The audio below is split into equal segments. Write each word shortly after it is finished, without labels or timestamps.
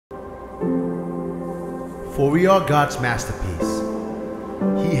For we are God's masterpiece.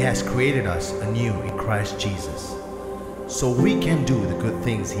 He has created us anew in Christ Jesus, so we can do the good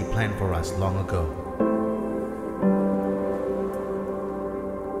things He planned for us long ago.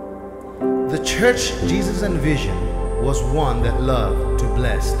 The church Jesus envisioned was one that loved to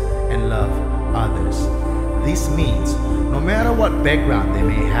bless and love others. This means no matter what background they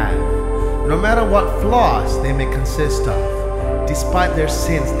may have, no matter what flaws they may consist of, despite their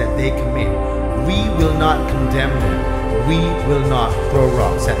sins that they commit, we will not condemn them. We will not throw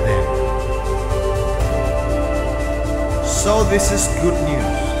rocks at them. So this is good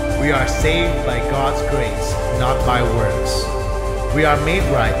news. We are saved by God's grace, not by works. We are made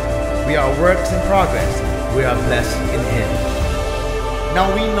right. We are works in progress. We are blessed in Him. Now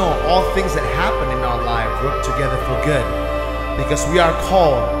we know all things that happen in our life work together for good, because we are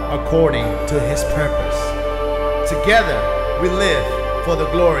called according to His purpose. Together we live for the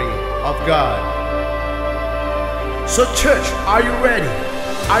glory of God. So church, are you ready?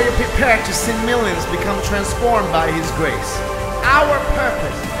 Are you prepared to see millions become transformed by His grace? Our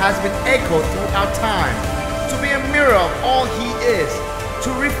purpose has been echoed throughout time, to be a mirror of all He is,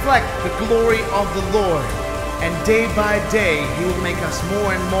 to reflect the glory of the Lord. And day by day, He will make us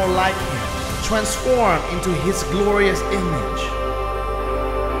more and more like Him, transformed into His glorious image.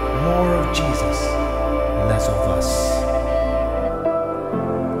 More of Jesus, less of us.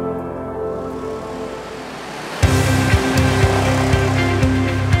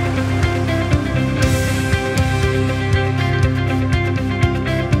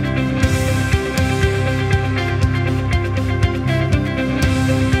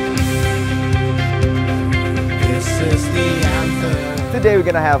 Today we're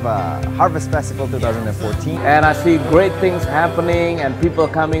gonna have a Harvest Festival 2014, and I see great things happening and people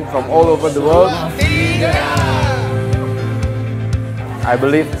coming from all over the world. I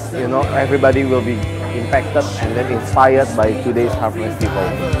believe, everybody will be impacted and then inspired by today's Harvest Festival.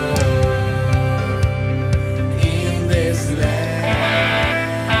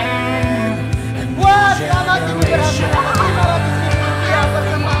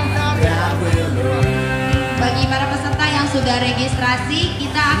 Bagi para peserta yang sudah registrasi,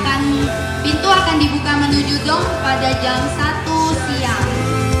 pintu akan dibuka menuju dom pada jam 1 siang.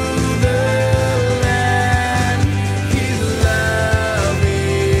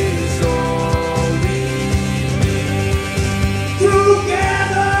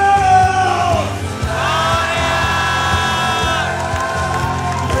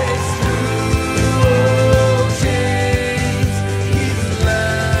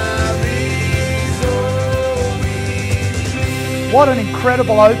 What an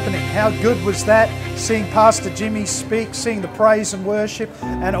incredible opening. How good was that? Seeing Pastor Jimmy speak, seeing the praise and worship,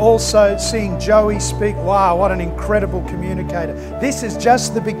 and also seeing Joey speak. Wow, what an incredible communicator. This is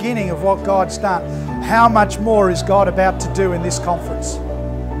just the beginning of what God's done. How much more is God about to do in this conference?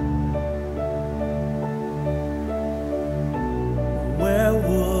 Where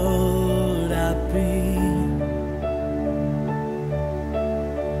would I be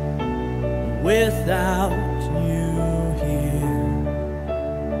without you here?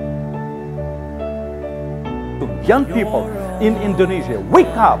 Young people in Indonesia, wake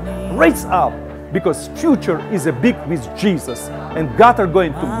up, raise up, because future is a big with Jesus, and God are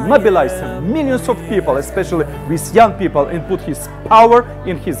going to mobilize millions of people, especially with young people, and put His power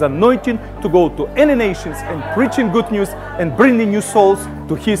in His anointing to go to any nations and preaching good news and bringing new souls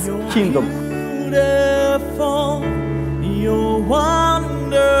to His kingdom. Beautiful, you're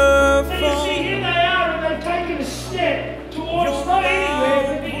wonderful. See, here they are, and they're taking a step towards not anywhere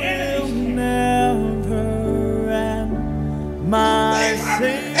but the enemy's my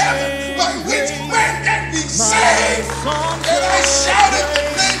heaven by which man can be saved. And I shouted the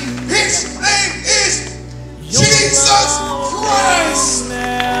name. His name is Jesus Christ.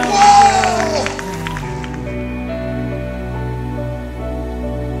 Wow!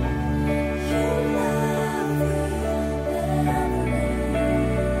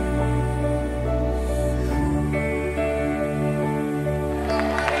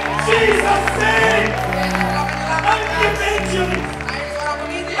 Jesus said,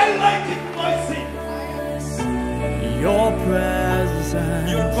 I like it, voicing. Your presence.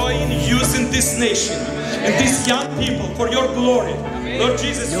 You're going using this nation and these young people for your glory. Lord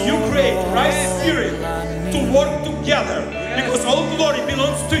Jesus, you create right spirit to work together, because all glory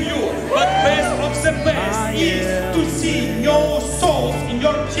belongs to you. But best of the best is to see your souls in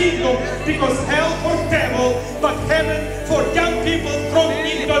your kingdom, because hell for devil, but heaven for young people from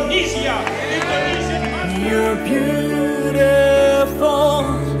Indonesia. You're beautiful,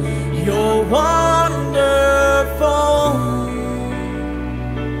 you're wonderful,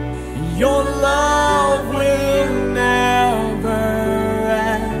 your love will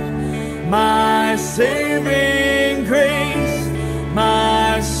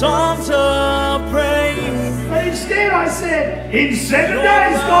I said, in 7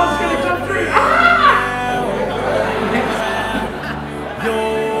 days, God's going to come through.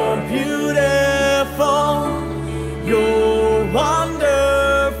 You're beautiful. You're wonderful.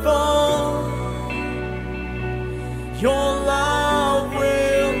 Your love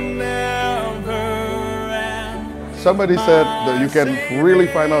will never end. Somebody said that you can really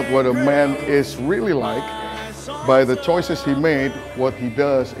find out what a man is really like by the choices he made, what he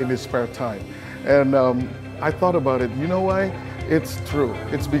does in his spare time. And I thought about it. You know why? It's true.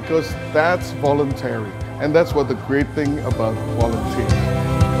 It's because that's voluntary. And that's what the great thing about volunteers.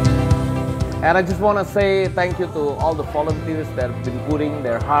 And I just want to say thank you to all the volunteers that have been putting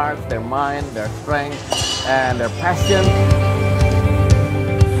their hearts, their mind, their strength, and their passion.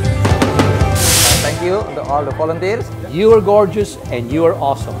 Thank you to all the volunteers. You are gorgeous and you are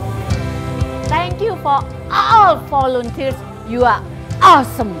awesome. Thank you for all volunteers. You are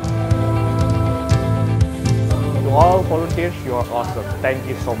awesome. To all volunteers, you are awesome. Thank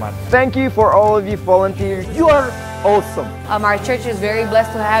you so much. Thank you for all of you volunteers. You are awesome. Our church is very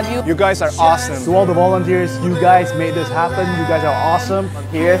blessed to have you. You guys are awesome. To all the volunteers, you guys made this happen. You guys are awesome.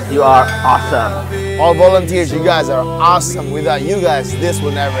 Volunteers, you are awesome. All volunteers, you guys are awesome. Without you guys, this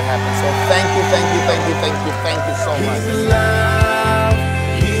would never happen. So thank you, thank you, thank you, thank you, thank you so much.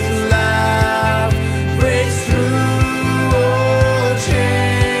 His love breaks through all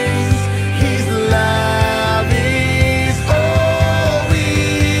chains. His love is all we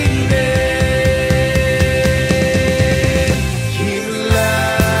need. His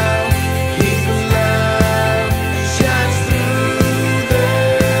love shines through the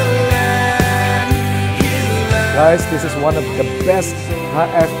land. His love. Guys, this is one of the best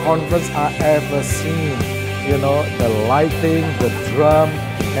HF conference I ever seen. You know, the lighting, the drum,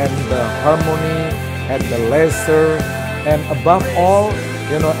 and the harmony, and the laser, and above all,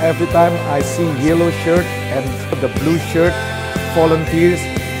 you know, every time I see yellow shirt and the blue shirt volunteers,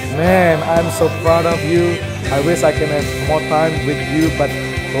 man, I'm so proud of you. I wish I can have more time with you, but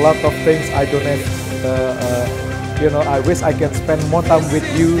a lot of things I don't have. You know, I wish I can spend more time with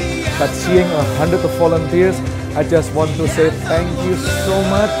you, but seeing 100 volunteers, I just want to say thank you so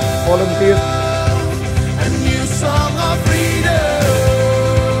much, volunteers.